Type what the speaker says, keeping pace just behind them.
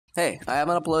Hey, I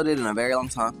haven't uploaded in a very long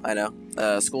time, I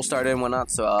know. School started and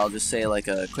whatnot, so I'll just say like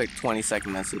a quick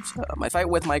 20-second message. My fight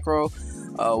with Micro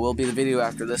will be the video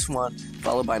after this one,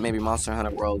 followed by maybe Monster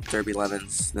Hunter World, Derby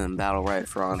Lemons, then Battle Right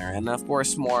for Honor, and of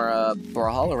course more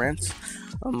Brawlhalla rants.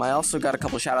 I also got a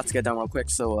couple shoutouts to get done real quick,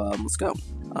 so let's go.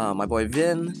 My boy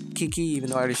Vin, Kiki, even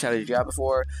though I already shouted you out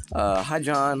before, Hi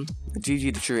John,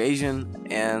 Gigi the True Asian,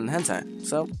 and Hentai.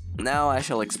 So, now I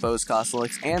shall expose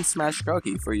Cosolix and smash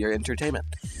Crockie for your entertainment.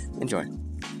 Enjoy.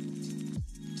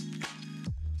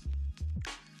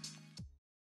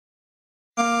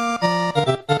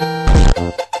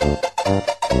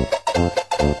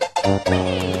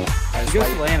 Let's go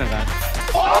to the LAN event.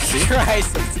 Oh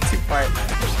Christ, it's a two-part.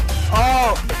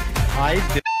 Oh! I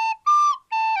didn't.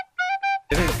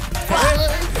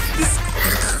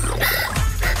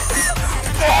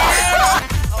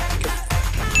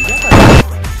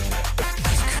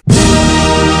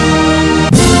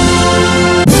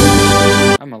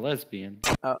 I'm a lesbian.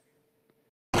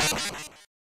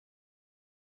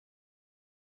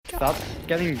 Stop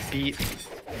getting beat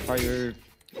by your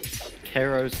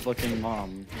Karos looking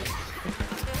mom.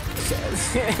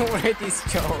 What are these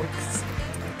jokes?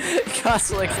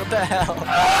 Cosolix, what the hell?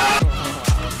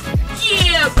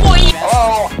 Yeah, boy!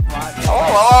 Hello!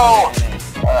 Hello!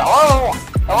 Hello!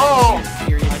 Hello!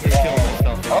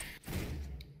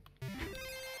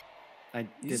 I You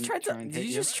just didn't tried try to. and Did hit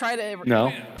you just try to? No.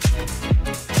 What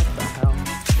the hell?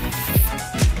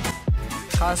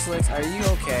 Cosolix, are you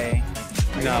okay?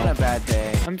 Are you No. having a bad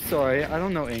day? I'm sorry, I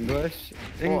don't know English.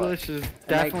 English is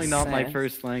definitely not my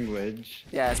first language.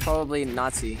 Yeah, it's probably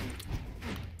Nazi.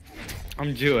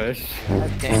 I'm Jewish.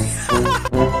 God dang.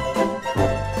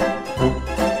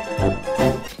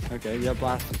 Okay, yeah,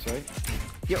 blasters, right?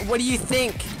 Yo, what do you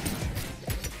think?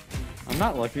 I'm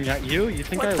not looking at you. You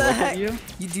think What I the look heck? at you?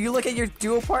 Do you look at your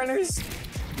duo partners?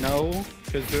 No,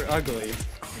 because they're ugly.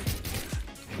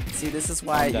 See, this is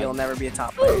why I'm done. you'll never be a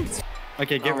top player.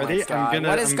 Okay, get Oh my ready. God. I'm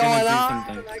What is gonna going do on?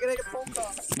 something. I gotta get a phone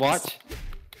call. Watch.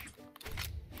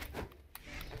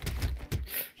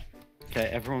 Okay,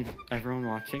 everyone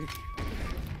watching.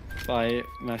 If I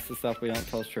mess this up, we don't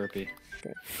tell Chirpy.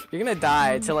 Okay. You're gonna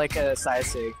die to like a size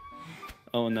sig.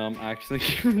 Oh no, I'm actually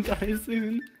gonna die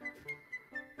soon.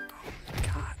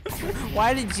 God.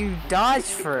 Why did you dodge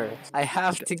first? I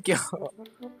have to go.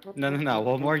 No,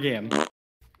 one more game. Okay.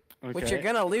 Which you're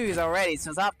gonna lose already,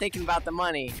 so stop thinking about the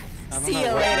money. I don't See know you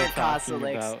what later, you're talking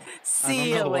Cosolix. about. See I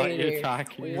you don't know what you're later.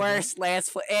 talking about. Worst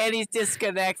last foot, and he's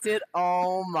disconnected.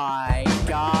 Oh my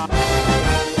god.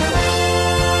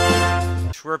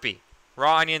 Swirpy,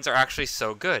 raw onions are actually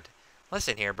so good.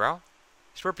 Listen here, bro.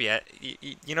 Swirpy,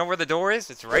 you know where the door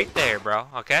is? It's right there, bro,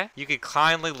 okay? You could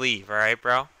kindly leave, alright,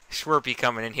 bro? Swirpy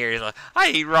coming in here, he's like, I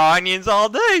eat raw onions all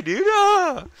day, dude.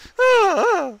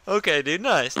 Okay, dude,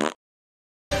 nice.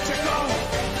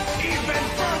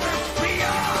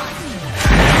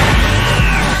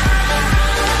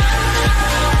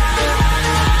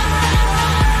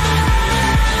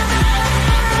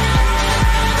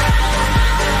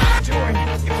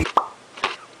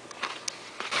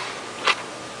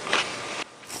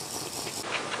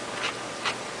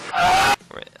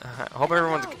 Hope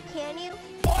everyone's... Can you?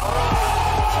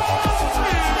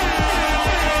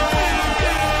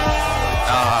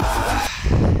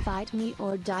 Fight me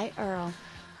or die, Earl.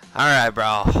 Alright,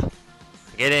 bro.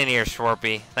 Get in here,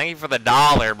 Swirpy. Thank you for the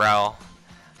 $1, bro.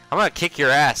 I'm gonna kick your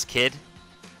ass, kid.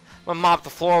 I'm gonna mop the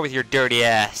floor with your dirty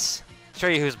ass. Show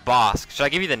you who's boss. Should I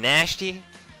give you the nasty?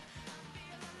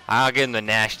 I'll give him the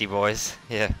nasty, boys.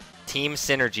 Yeah. Team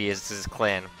Synergy is his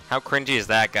clan. How cringy is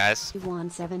that, guys?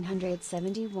 771,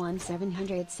 771,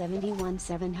 771, 771,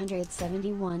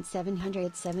 771,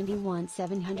 771,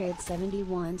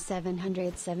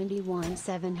 771,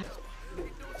 7.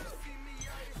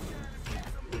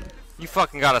 You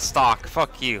fucking got a stock.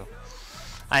 Fuck you.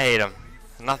 I hate him.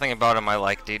 Nothing about him I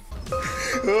like, dude.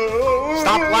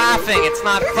 Stop laughing. It's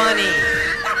not funny.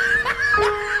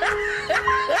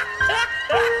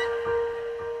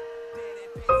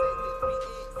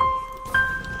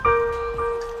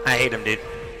 I hate him, dude.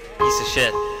 Piece of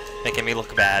shit. Making me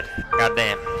look bad.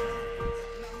 Goddamn.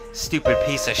 Stupid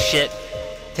piece of shit.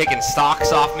 Taking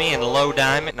stocks off me in low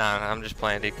diamond. Nah, I'm just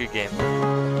playing, dude. Good game.